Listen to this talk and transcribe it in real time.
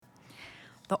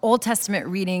The Old Testament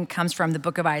reading comes from the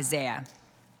book of Isaiah.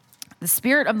 The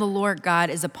Spirit of the Lord God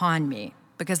is upon me,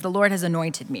 because the Lord has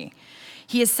anointed me.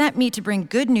 He has sent me to bring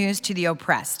good news to the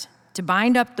oppressed, to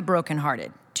bind up the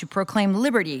brokenhearted, to proclaim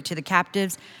liberty to the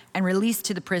captives and release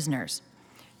to the prisoners,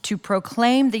 to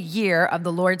proclaim the year of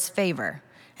the Lord's favor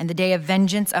and the day of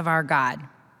vengeance of our God,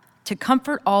 to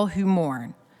comfort all who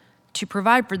mourn, to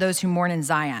provide for those who mourn in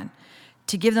Zion,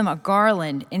 to give them a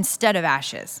garland instead of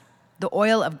ashes, the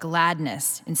oil of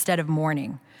gladness instead of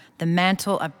mourning, the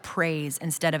mantle of praise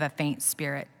instead of a faint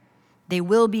spirit. They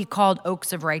will be called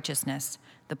oaks of righteousness,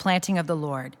 the planting of the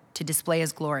Lord, to display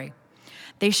his glory.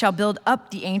 They shall build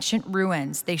up the ancient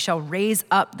ruins. They shall raise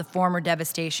up the former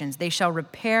devastations. They shall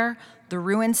repair the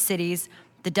ruined cities,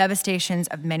 the devastations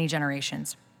of many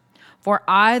generations. For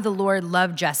I, the Lord,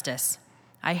 love justice.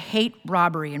 I hate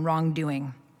robbery and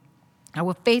wrongdoing. I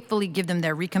will faithfully give them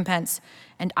their recompense,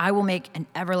 and I will make an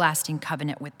everlasting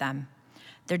covenant with them.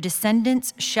 Their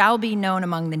descendants shall be known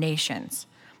among the nations,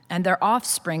 and their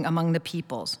offspring among the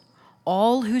peoples.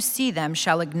 All who see them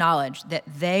shall acknowledge that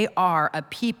they are a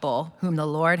people whom the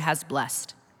Lord has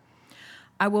blessed.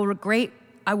 I will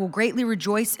greatly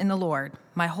rejoice in the Lord.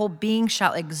 My whole being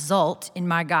shall exult in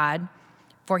my God,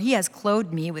 for he has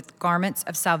clothed me with garments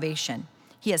of salvation.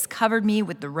 He has covered me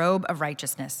with the robe of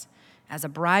righteousness. As a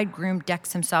bridegroom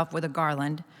decks himself with a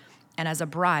garland, and as a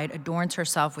bride adorns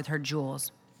herself with her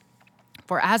jewels.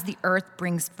 For as the earth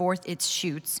brings forth its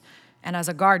shoots, and as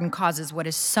a garden causes what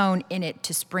is sown in it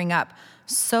to spring up,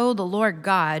 so the Lord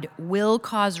God will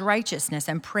cause righteousness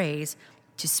and praise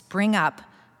to spring up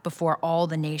before all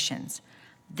the nations.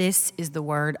 This is the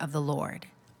word of the Lord.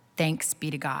 Thanks be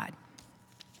to God.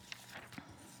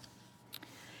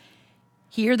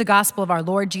 Hear the gospel of our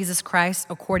Lord Jesus Christ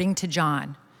according to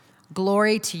John.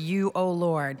 Glory to you, O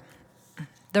Lord.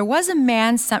 There was a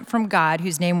man sent from God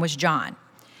whose name was John.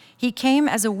 He came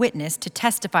as a witness to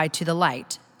testify to the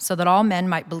light, so that all men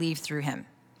might believe through him.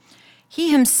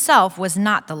 He himself was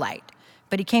not the light,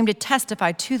 but he came to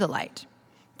testify to the light.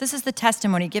 This is the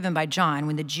testimony given by John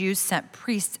when the Jews sent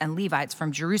priests and Levites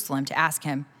from Jerusalem to ask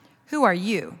him, "Who are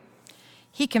you?"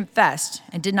 He confessed,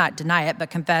 and did not deny it, but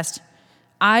confessed,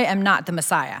 "I am not the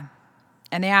Messiah."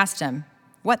 And they asked him,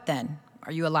 "What then?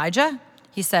 Are you Elijah?"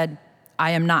 He said, "I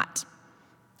am not."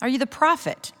 "Are you the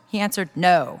prophet?" He answered,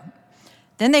 "No."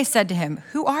 Then they said to him,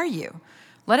 "Who are you?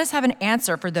 Let us have an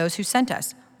answer for those who sent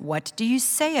us. What do you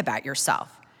say about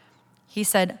yourself?" He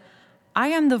said, "I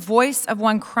am the voice of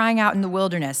one crying out in the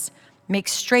wilderness, 'Make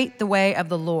straight the way of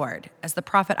the Lord,' as the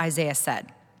prophet Isaiah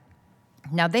said."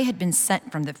 Now they had been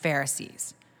sent from the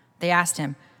Pharisees. They asked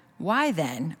him, "Why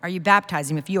then are you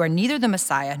baptizing if you are neither the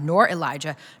Messiah, nor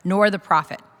Elijah, nor the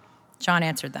prophet?" John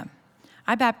answered them,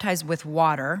 "I baptize with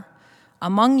water.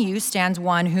 Among you stands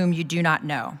one whom you do not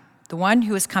know, the one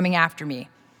who is coming after me.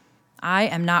 I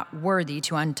am not worthy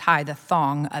to untie the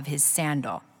thong of his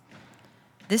sandal."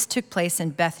 This took place in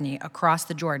Bethany across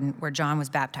the Jordan where John was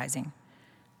baptizing.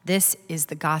 This is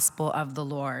the gospel of the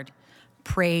Lord.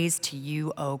 Praise to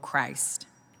you, O Christ.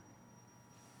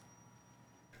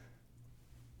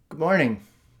 Good morning.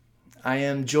 I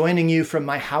am joining you from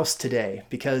my house today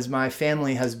because my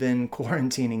family has been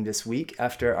quarantining this week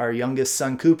after our youngest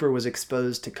son, Cooper, was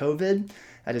exposed to COVID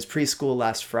at his preschool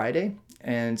last Friday.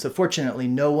 And so fortunately,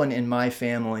 no one in my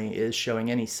family is showing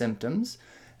any symptoms.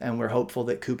 And we're hopeful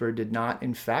that Cooper did not,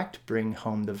 in fact, bring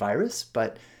home the virus.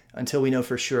 But until we know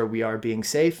for sure, we are being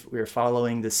safe. We are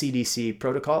following the CDC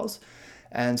protocols.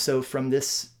 And so from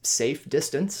this safe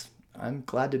distance, I'm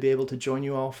glad to be able to join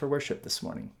you all for worship this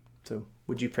morning. So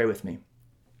would you pray with me?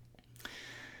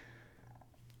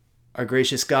 Our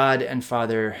gracious God and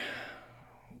Father,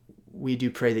 we do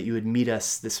pray that you would meet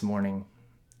us this morning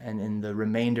and in the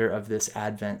remainder of this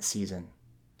Advent season.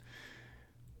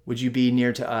 Would you be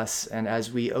near to us, and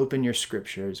as we open your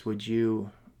scriptures, would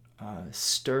you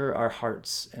stir our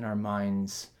hearts and our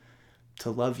minds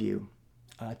to love you,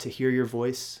 to hear your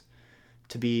voice,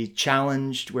 to be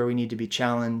challenged where we need to be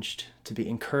challenged, to be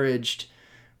encouraged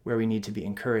where we need to be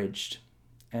encouraged.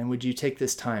 And would you take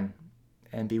this time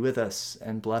and be with us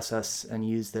and bless us and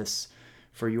use this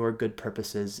for your good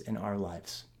purposes in our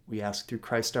lives. We ask through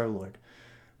Christ our Lord.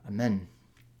 Amen.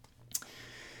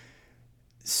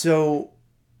 So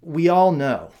we all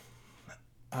know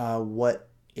what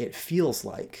it feels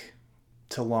like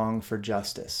to long for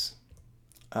justice.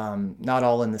 Not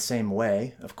all in the same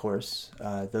way, of course.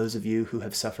 Those of you who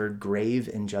have suffered grave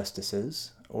injustices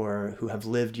or who have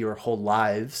lived your whole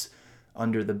lives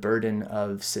under the burden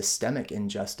of systemic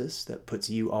injustice that puts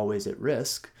you always at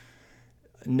risk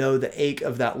know the ache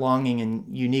of that longing in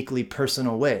uniquely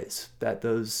personal ways that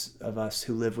those of us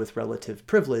who live with relative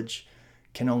privilege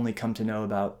can only come to know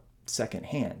about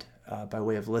secondhand by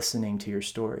way of listening to your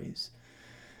stories.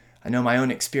 I know my own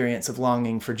experience of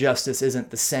longing for justice isn't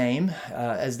the same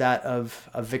as that of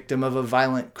a victim of a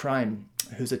violent crime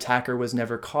whose attacker was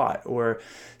never caught, or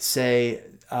say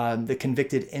the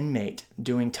convicted inmate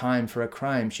doing time for a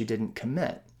crime she didn't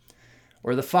commit,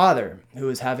 or the father who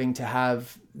is having to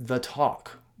have the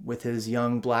talk with his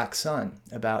young black son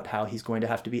about how he's going to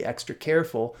have to be extra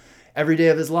careful every day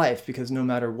of his life because no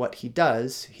matter what he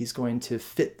does, he's going to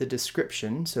fit the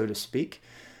description, so to speak,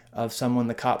 of someone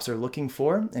the cops are looking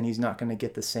for, and he's not going to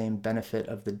get the same benefit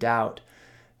of the doubt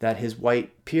that his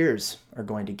white peers are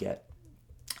going to get.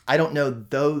 I don't know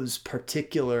those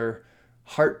particular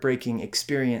heartbreaking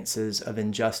experiences of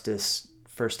injustice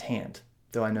firsthand,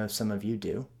 though I know some of you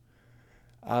do.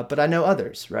 But I know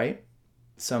others, right?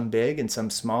 Some big and some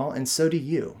small, and so do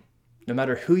you. No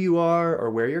matter who you are or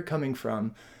where you're coming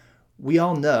from, we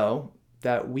all know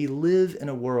that we live in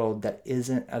a world that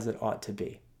isn't as it ought to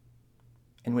be,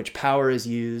 in which power is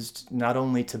used not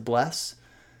only to bless,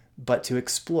 but to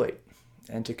exploit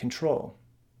and to control.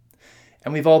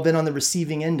 And we've all been on the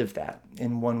receiving end of that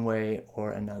in one way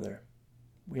or another.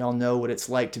 We all know what it's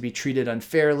like to be treated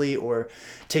unfairly or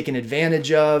taken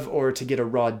advantage of or to get a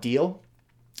raw deal.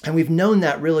 And we've known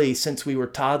that really since we were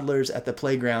toddlers at the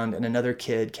playground and another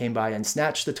kid came by and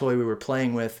snatched the toy we were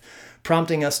playing with,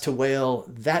 prompting us to wail,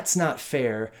 "That's not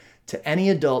fair," to any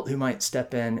adult who might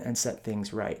step in and set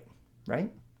things right,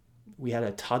 right? We had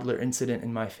a toddler incident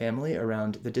in my family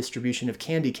around the distribution of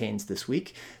candy canes this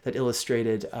week that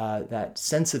illustrated that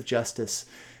sense of justice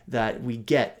that we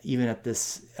get even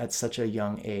at such a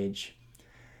young age.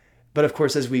 But of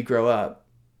course, as we grow up,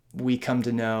 we come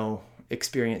to know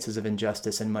experiences of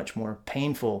injustice in much more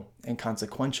painful and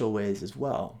consequential ways as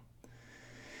well.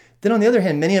 Then on the other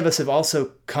hand, many of us have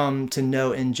also come to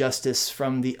know injustice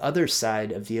from the other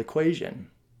side of the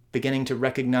equation, beginning to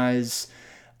recognize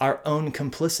our own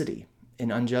complicity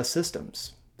in unjust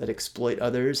systems that exploit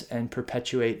others and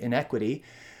perpetuate inequity,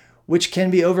 which can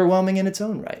be overwhelming in its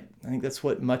own right. I think that's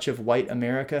what much of white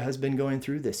America has been going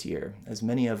through this year, as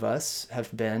many of us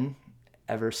have been,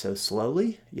 ever so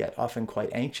slowly, yet often quite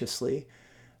anxiously,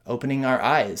 opening our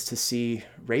eyes to see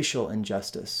racial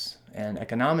injustice and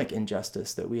economic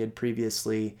injustice that we had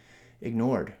previously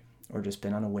ignored or just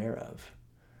been unaware of.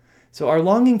 So our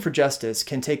longing for justice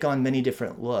can take on many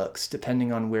different looks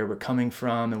depending on where we're coming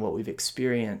from and what we've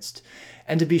experienced.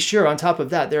 And to be sure, on top of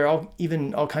that, there are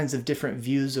all kinds of different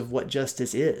views of what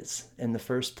justice is in the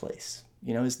first place.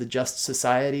 You know, is the just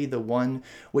society the one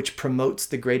which promotes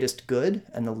the greatest good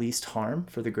and the least harm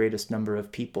for the greatest number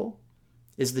of people?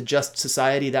 Is the just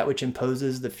society that which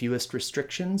imposes the fewest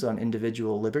restrictions on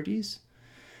individual liberties?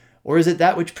 Or is it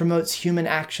that which promotes human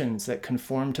actions that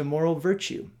conform to moral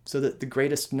virtue so that the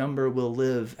greatest number will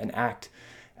live and act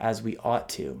as we ought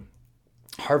to?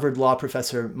 Harvard law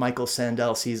professor Michael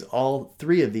Sandel sees all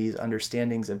three of these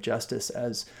understandings of justice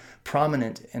as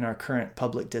prominent in our current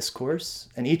public discourse,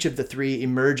 and each of the three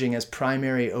emerging as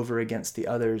primary over against the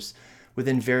others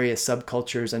within various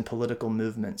subcultures and political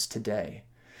movements today.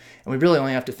 And we really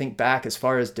only have to think back as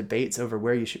far as debates over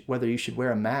whether you should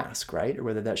wear a mask, right? Or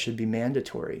whether that should be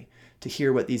mandatory to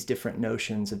hear what these different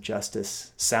notions of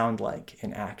justice sound like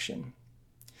in action.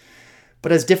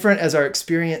 But as different as our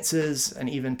experiences and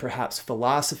even perhaps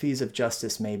philosophies of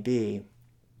justice may be,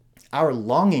 our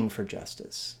longing for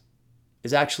justice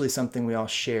is actually something we all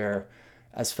share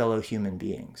as fellow human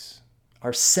beings.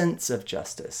 Our sense of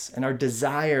justice and our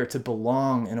desire to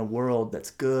belong in a world that's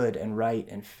good and right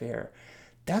and fair,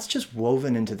 that's just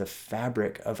woven into the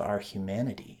fabric of our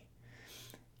humanity.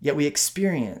 Yet we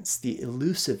experience the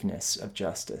elusiveness of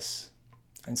justice,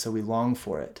 and so we long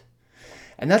for it.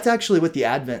 And that's actually what the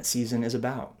Advent season is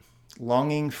about,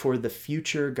 longing for the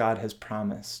future God has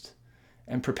promised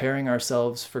and preparing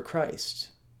ourselves for Christ,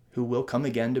 who will come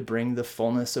again to bring the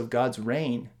fullness of God's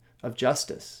reign of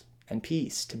justice and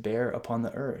peace to bear upon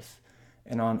the earth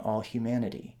and on all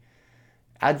humanity.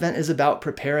 Advent is about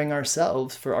preparing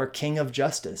ourselves for our King of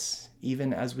Justice,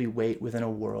 even as we wait within a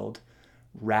world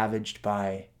ravaged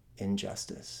by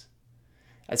injustice.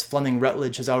 As Fleming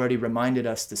Rutledge has already reminded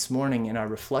us this morning in our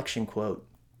reflection quote,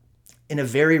 in a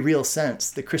very real sense,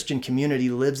 the Christian community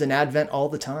lives in Advent all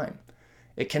the time.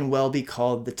 It can well be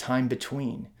called the time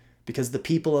between, because the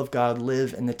people of God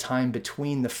live in the time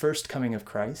between the first coming of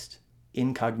Christ,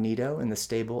 incognito in the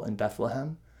stable in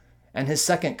Bethlehem, and his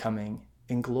second coming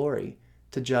in glory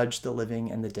to judge the living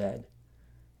and the dead.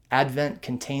 Advent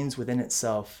contains within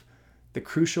itself the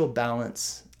crucial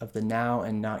balance of the now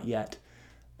and not yet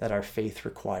that our faith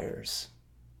requires,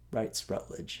 writes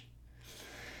Rutledge.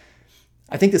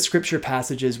 I think the scripture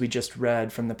passages we just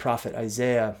read from the prophet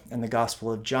Isaiah and the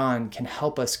Gospel of John can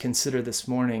help us consider this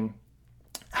morning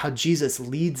how Jesus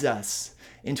leads us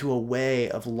into a way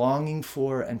of longing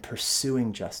for and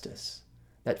pursuing justice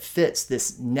that fits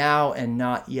this now and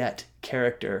not yet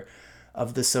character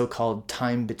of the so-called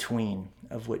time between,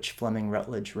 of which Fleming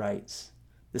Rutledge writes.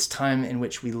 This time in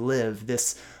which we live,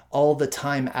 this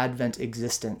all-the-time Advent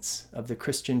existence of the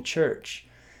Christian church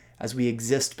as we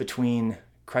exist between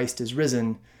Christ is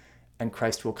risen and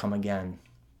Christ will come again.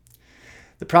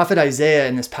 The prophet Isaiah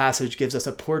in this passage gives us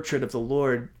a portrait of the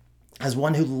Lord as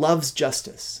one who loves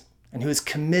justice and who is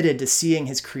committed to seeing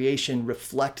his creation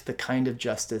reflect the kind of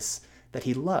justice that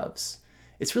he loves.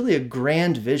 It's really a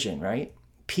grand vision, right?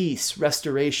 Peace,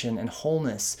 restoration, and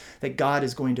wholeness that God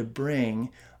is going to bring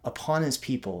upon his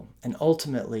people and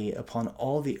ultimately upon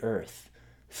all the earth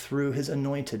through his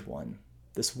anointed one,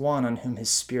 this one on whom his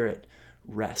Spirit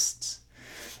rests.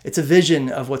 It's a vision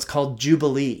of what's called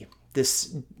Jubilee,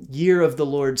 this year of the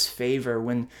Lord's favor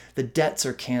when the debts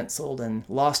are canceled and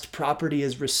lost property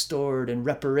is restored and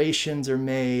reparations are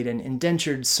made and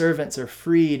indentured servants are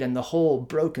freed and the whole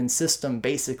broken system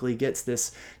basically gets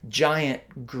this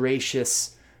giant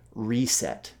gracious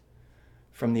reset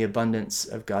from the abundance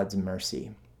of God's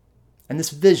mercy. And this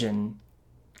vision,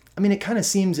 it kind of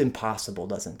seems impossible,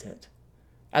 doesn't it?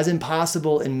 As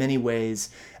impossible in many ways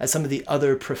as some of the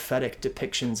other prophetic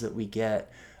depictions that we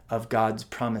get of God's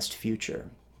promised future,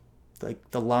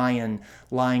 like the lion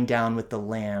lying down with the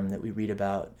lamb that we read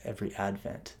about every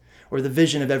Advent, or the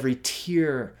vision of every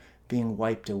tear being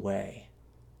wiped away.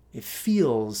 It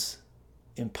feels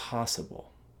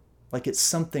impossible, like it's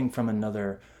something from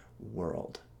another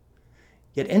world.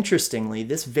 Yet interestingly,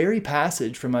 this very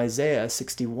passage from Isaiah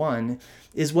 61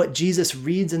 is what Jesus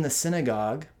reads in the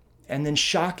synagogue and then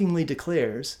shockingly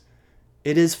declares,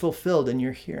 "It is fulfilled in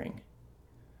your hearing."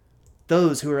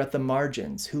 Those who are at the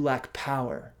margins, who lack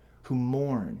power, who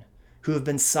mourn, who have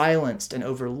been silenced and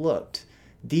overlooked,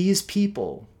 these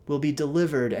people will be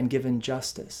delivered and given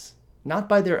justice, not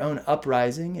by their own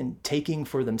uprising and taking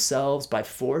for themselves by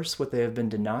force what they have been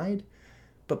denied,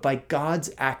 but by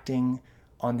God's acting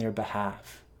on their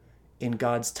behalf, in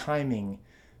God's timing,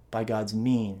 by God's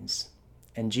means.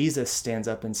 And Jesus stands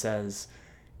up and says,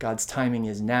 God's timing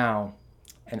is now,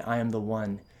 and I am the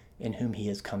one in whom he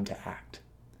has come to act.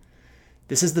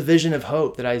 This is the vision of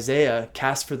hope that Isaiah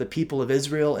cast for the people of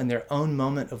Israel in their own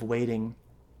moment of waiting.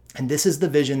 And this is the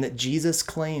vision that Jesus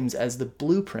claims as the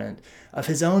blueprint of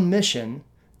his own mission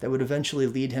that would eventually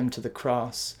lead him to the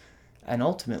cross and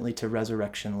ultimately to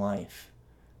resurrection life.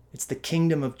 It's the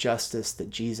kingdom of justice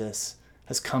that Jesus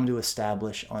has come to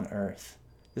establish on earth.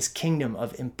 This kingdom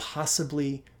of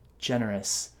impossibly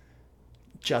generous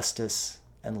justice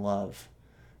and love,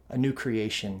 a new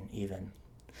creation even.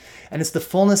 And it's the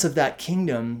fullness of that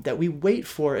kingdom that we wait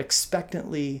for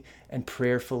expectantly and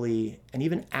prayerfully and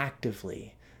even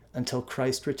actively until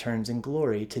Christ returns in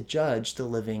glory to judge the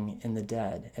living and the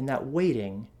dead. And that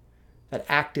waiting, that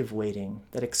active waiting,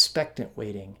 that expectant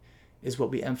waiting is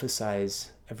what we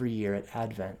emphasize every year at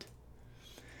Advent.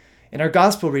 In our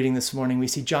gospel reading this morning, we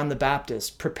see John the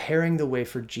Baptist preparing the way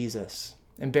for Jesus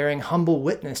and bearing humble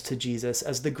witness to Jesus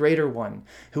as the greater one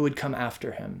who would come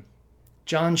after him.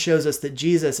 John shows us that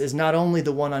Jesus is not only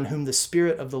the one on whom the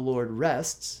Spirit of the Lord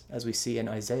rests, as we see in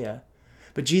Isaiah,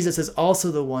 but Jesus is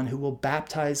also the one who will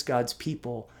baptize God's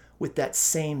people with that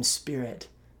same Spirit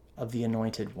of the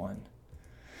Anointed One.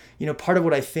 Part of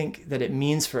what I think that it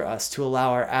means for us to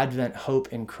allow our Advent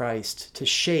hope in Christ to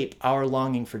shape our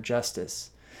longing for justice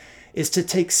is to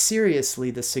take seriously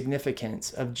the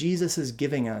significance of Jesus'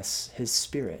 giving us his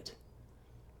Spirit.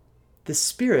 The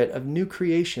Spirit of new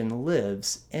creation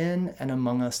lives in and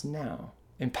among us now,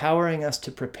 empowering us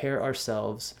to prepare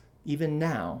ourselves, even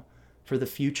now, for the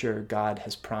future God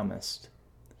has promised.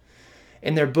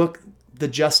 In their book, The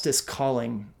Justice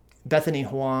Calling, Bethany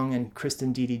Huang and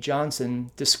Kristen Dede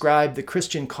Johnson describe the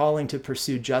Christian calling to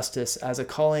pursue justice as a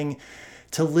calling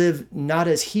to live not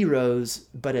as heroes,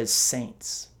 but as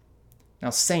saints. Now,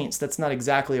 saints, that's not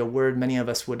exactly a word many of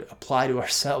us would apply to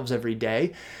ourselves every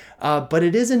day, but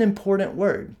it is an important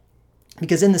word.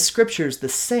 Because in the scriptures, the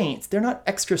saints, they're not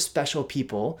extra special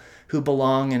people who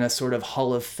belong in a sort of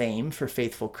hall of fame for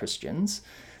faithful Christians.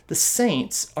 The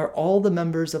saints are all the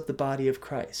members of the body of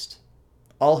Christ,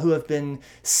 all who have been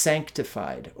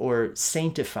sanctified or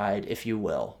sanctified, if you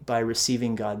will, by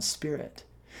receiving God's Spirit.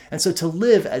 And so to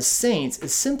live as saints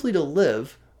is simply to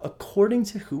live according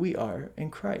to who we are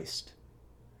in Christ.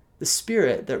 The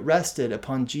Spirit that rested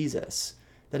upon Jesus,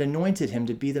 that anointed him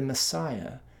to be the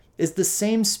Messiah, is the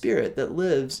same Spirit that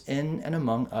lives in and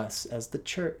among us as the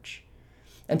church.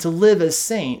 And to live as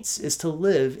saints is to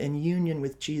live in union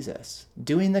with Jesus,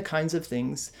 doing the kinds of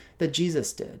things that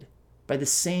Jesus did by the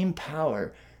same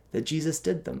power that Jesus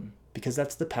did them, because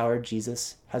that's the power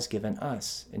Jesus has given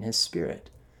us in his Spirit.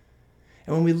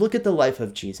 And when we look at the life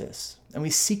of Jesus and we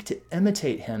seek to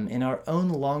imitate him in our own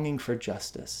longing for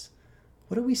justice,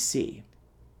 what do we see?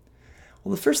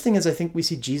 Well, the first thing is I think we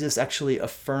see Jesus actually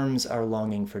affirms our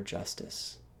longing for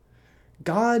justice.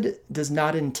 God does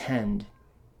not intend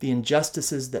the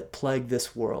injustices that plague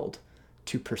this world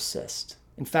to persist.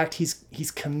 In fact,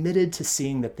 he's committed to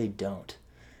seeing that they don't.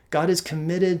 God is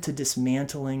committed to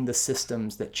dismantling the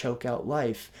systems that choke out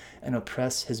life and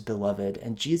oppress his beloved.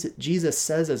 And Jesus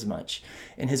says as much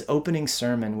in his opening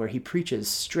sermon, where he preaches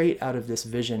straight out of this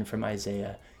vision from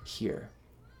Isaiah here.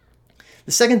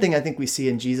 The second thing I think we see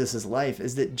in Jesus' life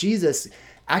is that Jesus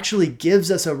actually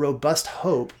gives us a robust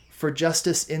hope for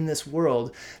justice in this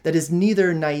world that is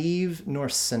neither naive nor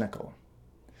cynical.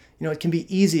 It can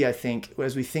be easy, I think,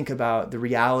 as we think about the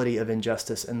reality of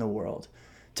injustice in the world,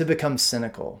 to become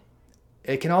cynical.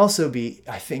 It can also be,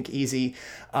 I think, easy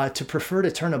to prefer to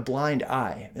turn a blind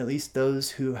eye, at least those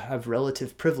who have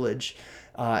relative privilege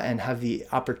and have the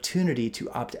opportunity to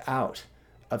opt out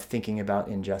of thinking about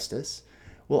injustice,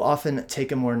 will often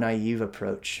take a more naive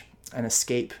approach and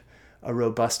escape a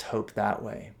robust hope that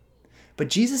way. But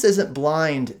Jesus isn't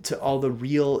blind to all the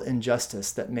real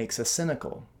injustice that makes us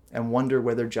cynical and wonder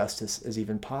whether justice is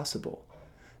even possible.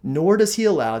 Nor does he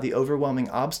allow the overwhelming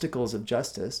obstacles of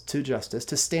justice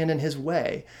to stand in his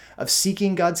way of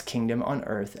seeking God's kingdom on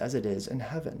earth as it is in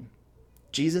heaven.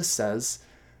 Jesus says,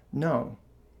 "No,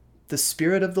 the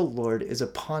Spirit of the Lord is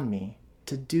upon me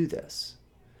to do this."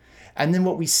 And then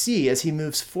what we see as he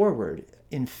moves forward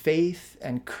in faith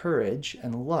and courage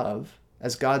and love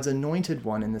as God's anointed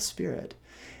one in the Spirit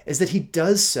is that he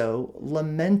does so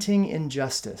lamenting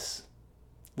injustice,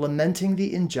 lamenting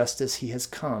the injustice he has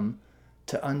come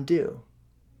to undo.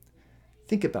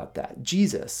 Think about that.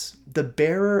 Jesus, the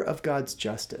bearer of God's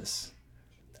justice,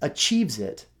 achieves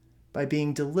it by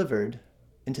being delivered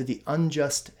into the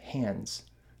unjust hands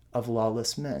of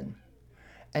lawless men.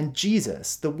 And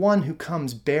Jesus, the one who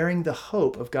comes bearing the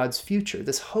hope of God's future,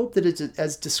 this hope that is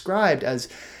as described as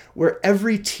where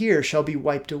every tear shall be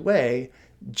wiped away,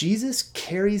 Jesus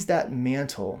carries that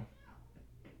mantle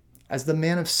as the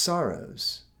man of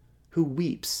sorrows who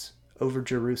weeps over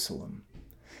Jerusalem.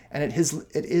 And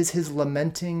it is his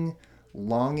lamenting,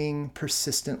 longing,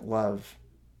 persistent love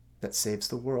that saves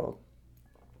the world.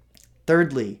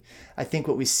 Thirdly, I think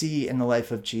what we see in the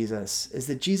life of Jesus is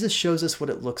that Jesus shows us what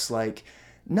it looks like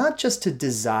not just to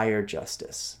desire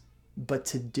justice, but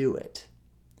to do it.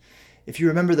 If you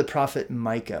remember the prophet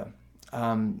Micah,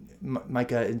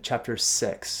 Micah in chapter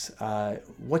 6,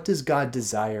 what does God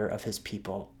desire of his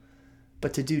people?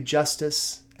 But to do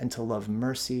justice and to love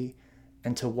mercy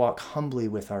and to walk humbly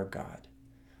with our God.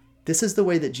 This is the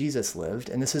way that Jesus lived,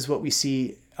 and this is what we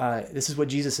see, this is what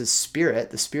Jesus' Spirit,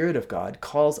 the Spirit of God,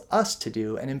 calls us to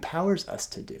do and empowers us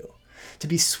to do. To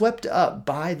be swept up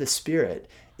by the Spirit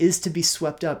is to be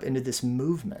swept up into this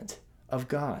movement of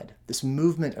God, this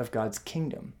movement of God's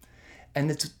kingdom. And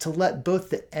it's to let both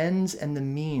the ends and the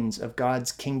means of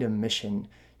God's kingdom mission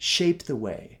shape the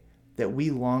way that we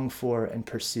long for and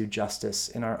pursue justice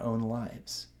in our own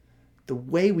lives. The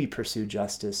way we pursue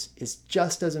justice is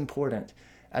just as important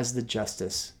as the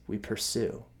justice we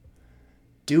pursue.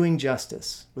 Doing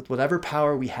justice with whatever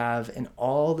power we have in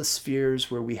all the spheres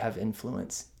where we have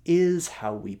influence is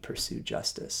how we pursue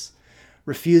justice.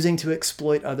 Refusing to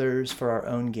exploit others for our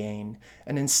own gain,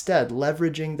 and instead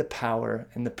leveraging the power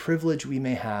and the privilege we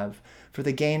may have for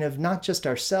the gain of not just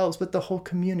ourselves, but the whole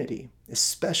community,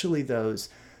 especially those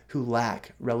who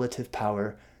lack relative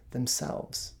power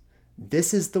themselves.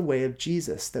 This is the way of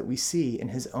Jesus that we see in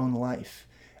his own life,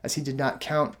 as he did not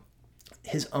count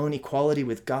his own equality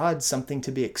with God something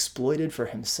to be exploited for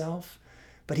himself,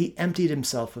 but he emptied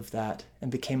himself of that and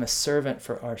became a servant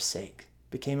for our sake,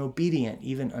 became obedient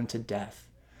even unto death.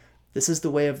 This is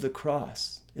the way of the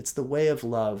cross. It's the way of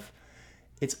love.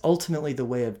 It's ultimately the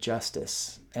way of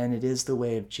justice, and it is the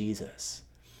way of Jesus.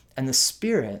 And the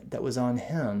Spirit that was on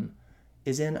him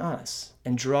is in us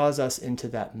and draws us into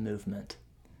that movement.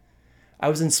 I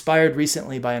was inspired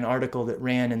recently by an article that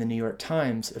ran in the New York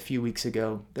Times a few weeks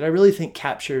ago that I really think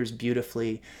captures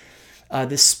beautifully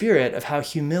the spirit of how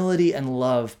humility and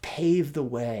love pave the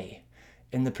way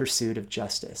in the pursuit of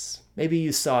justice. Maybe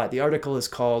you saw it. The article is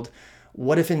called,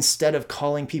 "What if instead of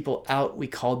calling people out, we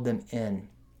called them in?"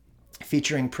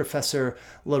 featuring Professor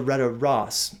Loretta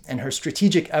Ross and her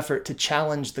strategic effort to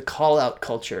challenge the call-out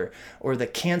culture or the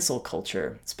cancel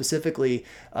culture, specifically,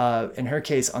 in her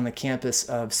case, on the campus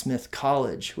of Smith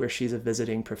College, where she's a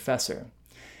visiting professor.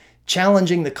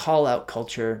 Challenging the call-out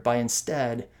culture by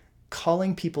instead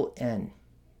calling people in,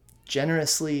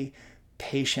 generously,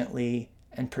 patiently,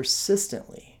 and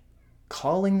persistently,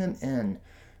 calling them in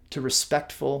to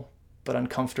respectful but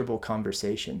uncomfortable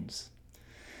conversations.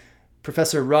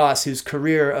 Professor Ross, whose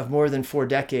career of more than 4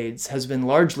 decades has been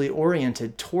largely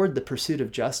oriented toward the pursuit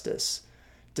of justice,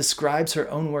 describes her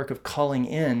own work of calling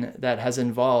in that has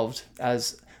involved,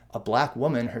 as a Black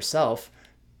woman herself,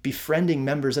 befriending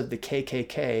members of the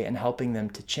KKK and helping them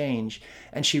to change.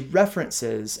 And she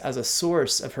references as a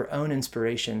source of her own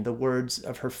inspiration the words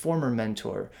of her former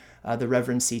mentor, the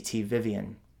Reverend C.T.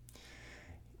 Vivian,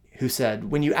 who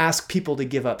said, "When you ask people to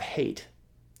give up hate,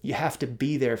 you have to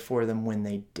be there for them when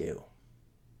they do."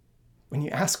 When you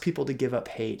ask people to give up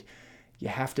hate, you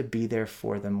have to be there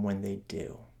for them when they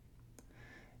do.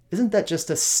 Isn't that just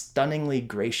a stunningly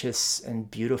gracious and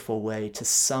beautiful way to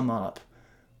sum up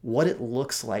what it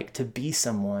looks like to be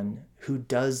someone who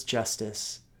does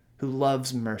justice, who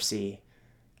loves mercy,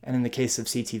 and in the case of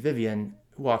C.T. Vivian,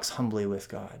 walks humbly with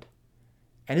God?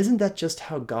 And isn't that just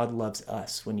how God loves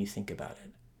us when you think about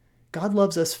it? God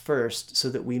loves us first so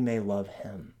that we may love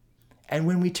him. And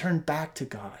when we turn back to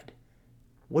God,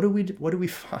 what do we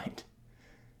find?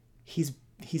 He's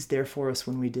there for us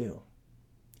when we do.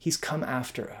 He's come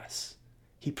after us.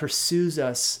 He pursues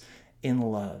us in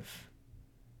love.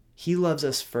 He loves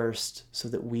us first so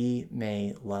that we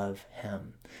may love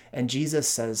him. And Jesus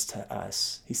says to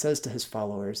us, he says to his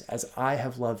followers, "As I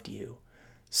have loved you,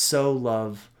 so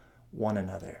love one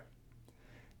another."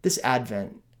 This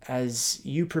Advent, as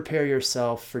you prepare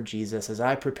yourself for Jesus, as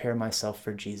I prepare myself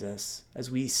for Jesus,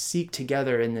 as we seek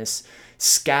together in this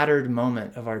scattered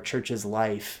moment of our church's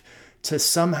life to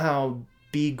somehow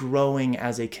be growing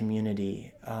as a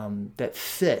community that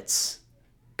fits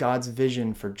God's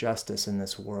vision for justice in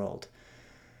this world,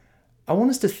 I want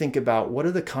us to think about what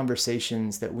are the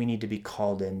conversations that we need to be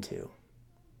called into.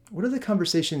 What are the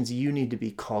conversations you need to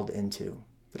be called into,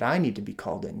 that I need to be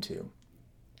called into?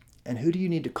 And who do you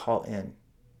need to call in?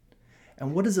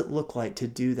 And what does it look like to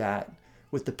do that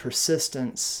with the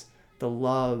persistence, the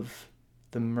love,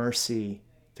 the mercy,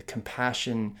 the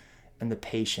compassion, and the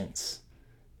patience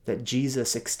that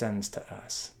Jesus extends to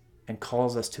us and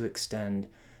calls us to extend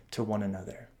to one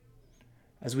another?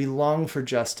 As we long for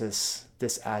justice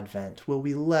this Advent, will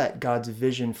we let God's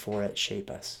vision for it shape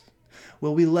us?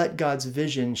 Will we let God's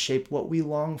vision shape what we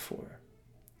long for?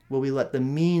 Will we let the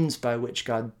means by which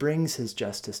God brings his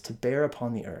justice to bear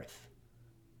upon the earth,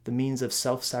 the means of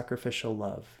self-sacrificial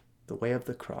love, the way of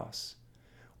the cross,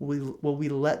 will we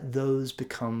let those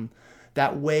become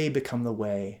the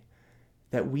way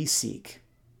that we seek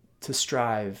to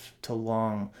strive, to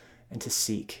long, and to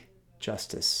seek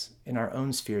justice in our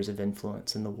own spheres of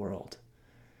influence in the world?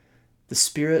 The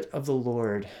Spirit of the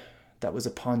Lord that was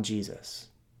upon Jesus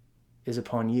is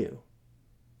upon you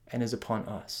and is upon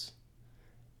us,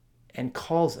 and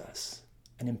calls us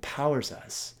and empowers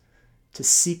us to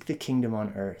seek the kingdom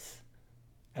on earth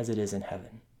as it is in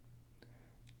heaven.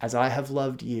 As I have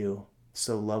loved you,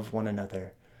 so love one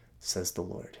another, says the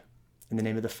Lord. In the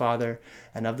name of the Father,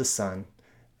 and of the Son,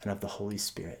 and of the Holy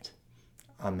Spirit.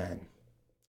 Amen.